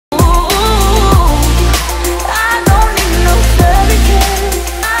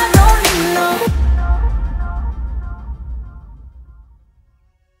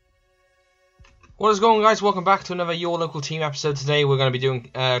What is going on, guys? Welcome back to another Your Local Team episode. Today we're going to be doing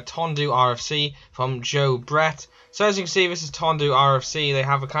Tondu RFC from Joe Brett. So as you can see, this is Tondu RFC. They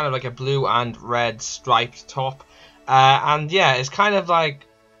have a kind of like a blue and red striped top. And yeah, it's kind of like,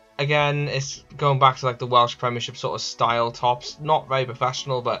 again, it's going back to like the Welsh Premiership sort of style tops. Not very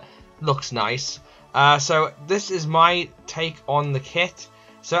professional, but looks nice. So this is my take on the kit.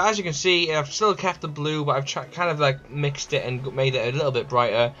 So as you can see, I've still kept the blue, but I've kind of like mixed it and made it a little bit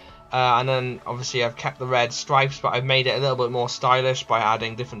brighter. And then obviously I've kept the red stripes, but I've made it a little bit more stylish by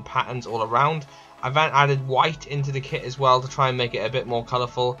adding different patterns all around. I've then added white into the kit as well to try and make it a bit more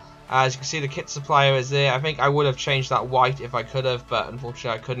colourful. As you can see, the kit supplier is there. I think I would have changed that white if I could have, but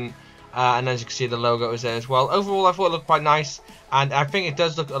unfortunately I couldn't. And as you can see, the logo is there as well. Overall, I thought it looked quite nice, and I think it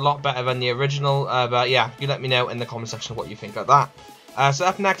does look a lot better than the original. But yeah, you let me know in the comment section what you think of that. So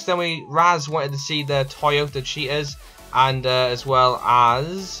up next, then Raz wanted to see the Toyota Cheetahs, and as well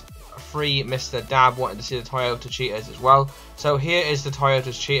as Free Mr. Dab wanted to see the Toyota Cheetahs as well. So here is the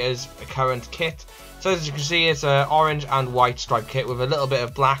Toyota Cheetahs current kit. So as you can see, it's an orange and white striped kit with a little bit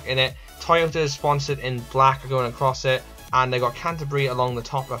of black in it. Toyota is sponsored in black going across it, and they got Canterbury along the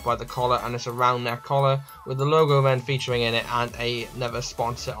top left by the collar, and it's a round neck collar with the logo then featuring in it and another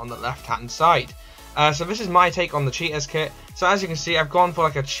sponsor on the left hand side. So this is my take on the Cheetahs kit. So as you can see, I've gone for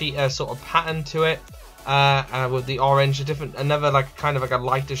like a cheetah sort of pattern to it. With the orange, another like kind of like a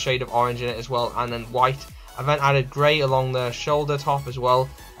lighter shade of orange in it as well, and then white. I've then added grey along the shoulder top as well,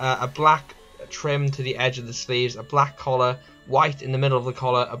 a black trim to the edge of the sleeves, a black collar, white in the middle of the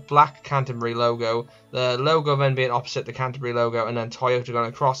collar, a black Canterbury logo, the logo then being opposite the Canterbury logo, and then Toyota going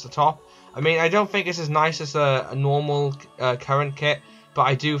across the top. I mean, I don't think it's as nice as a normal current kit, but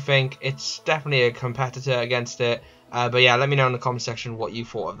I do think it's definitely a competitor against it. But yeah, let me know in the comment section what you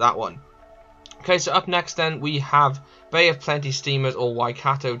thought of that one. Okay, so up next then we have Bay of Plenty Steamers or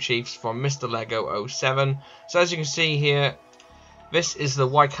Waikato Chiefs from Mr. Lego 07. So as you can see here, this is the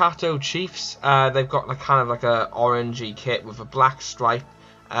Waikato Chiefs. They've got like kind of like a orangey kit with a black stripe,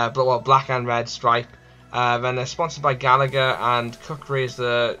 black and red stripe. Then they're sponsored by Gallagher, and Cookery is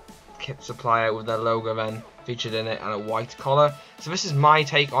the kit supplier with their logo then featured in it and a white collar. So this is my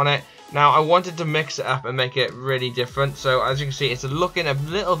take on it. Now I wanted to mix it up and make it really different. So as you can see, it's looking a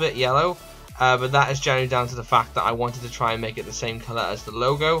little bit yellow. But that is generally down to the fact that I wanted to try and make it the same colour as the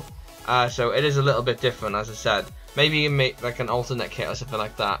logo. So it is a little bit different, as I said. Maybe make like an alternate kit or something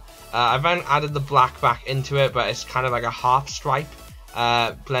like that. I've then added the black back into it, but it's kind of like a half stripe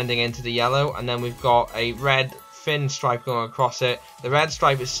blending into the yellow. And then we've got a red thin stripe going across it. The red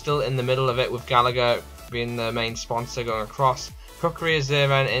stripe is still in the middle of it with Gallagher being the main sponsor going across. Cookery is there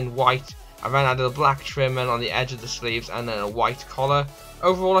then in white. I've then added a black trim on the edge of the sleeves and then a white collar.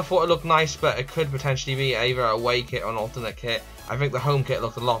 Overall, I thought it looked nice, but it could potentially be either a away kit or an alternate kit. I think the home kit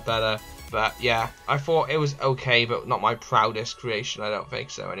looked a lot better, but yeah, I thought it was okay, but not my proudest creation, I don't think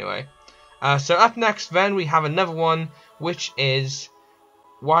so anyway. So up next then, we have another one, which is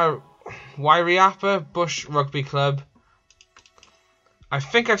Wairiapa Bush Rugby Club. I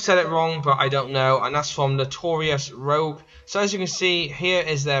think I've said it wrong, but I don't know, and that's from Notorious Rogue. So as you can see, here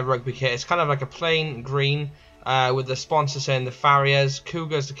is their rugby kit. It's kind of like a plain green, with the sponsor saying the Farriers,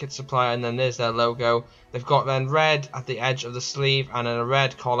 Cougars the kit supplier, and then there's their logo. They've got then red at the edge of the sleeve and then a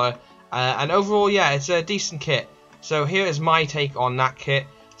red collar. And overall, yeah, it's a decent kit. So here is my take on that kit.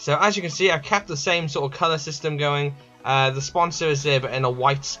 So as you can see, I've kept the same sort of colour system going. The sponsor is there, but in a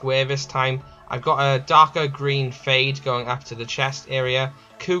white square this time. I've got a darker green fade going up to the chest area.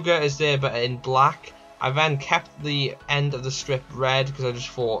 Cougar is there, but in black. I then kept the end of the strip red because I just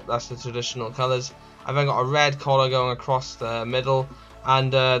thought that's the traditional colours. I've then got a red collar going across the middle,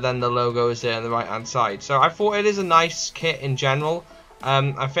 and then the logo is there on the right hand side. So I thought it is a nice kit in general.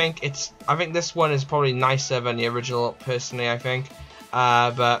 I think this one is probably nicer than the original, personally. I think,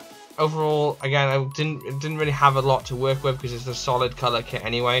 but overall, again, I didn't really have a lot to work with because it's a solid color kit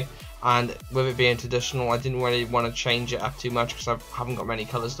anyway. And with it being traditional, I didn't really want to change it up too much because I haven't got many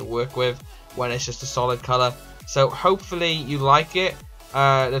colors to work with when it's just a solid color. So hopefully you like it,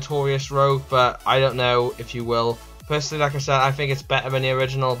 Notorious Rogue, but I don't know if you will. Personally, like I said, I think it's better than the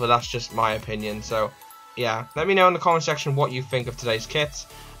original, but that's just my opinion. So yeah, let me know in the comment section what you think of today's kits.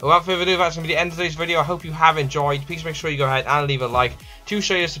 Without further ado, that's going to be the end of today's video. I hope you have enjoyed. Please make sure you go ahead and leave a like to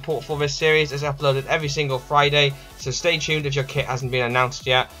show your support for this series. It's uploaded every single Friday, so stay tuned if your kit hasn't been announced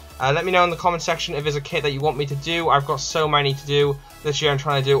yet. Let me know in the comment section if there's a kit that you want me to do. I've got so many to do. This year I'm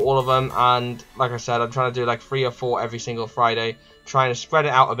trying to do all of them, and like I said, I'm trying to do like 3 or 4 every single Friday, trying to spread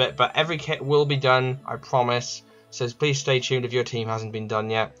it out a bit, but every kit will be done, I promise. So please stay tuned if your team hasn't been done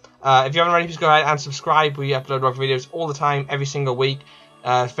yet. If you haven't already, please go ahead and subscribe. We upload rugby videos all the time, every single week.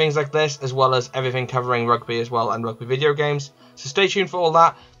 things like this, as well as everything covering rugby as well and rugby video games. So stay tuned for all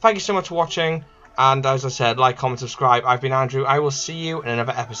that. Thank you so much for watching, and as I said, like, comment, subscribe. I've been Andrew. I will see you in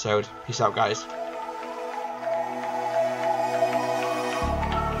another episode. Peace out, guys.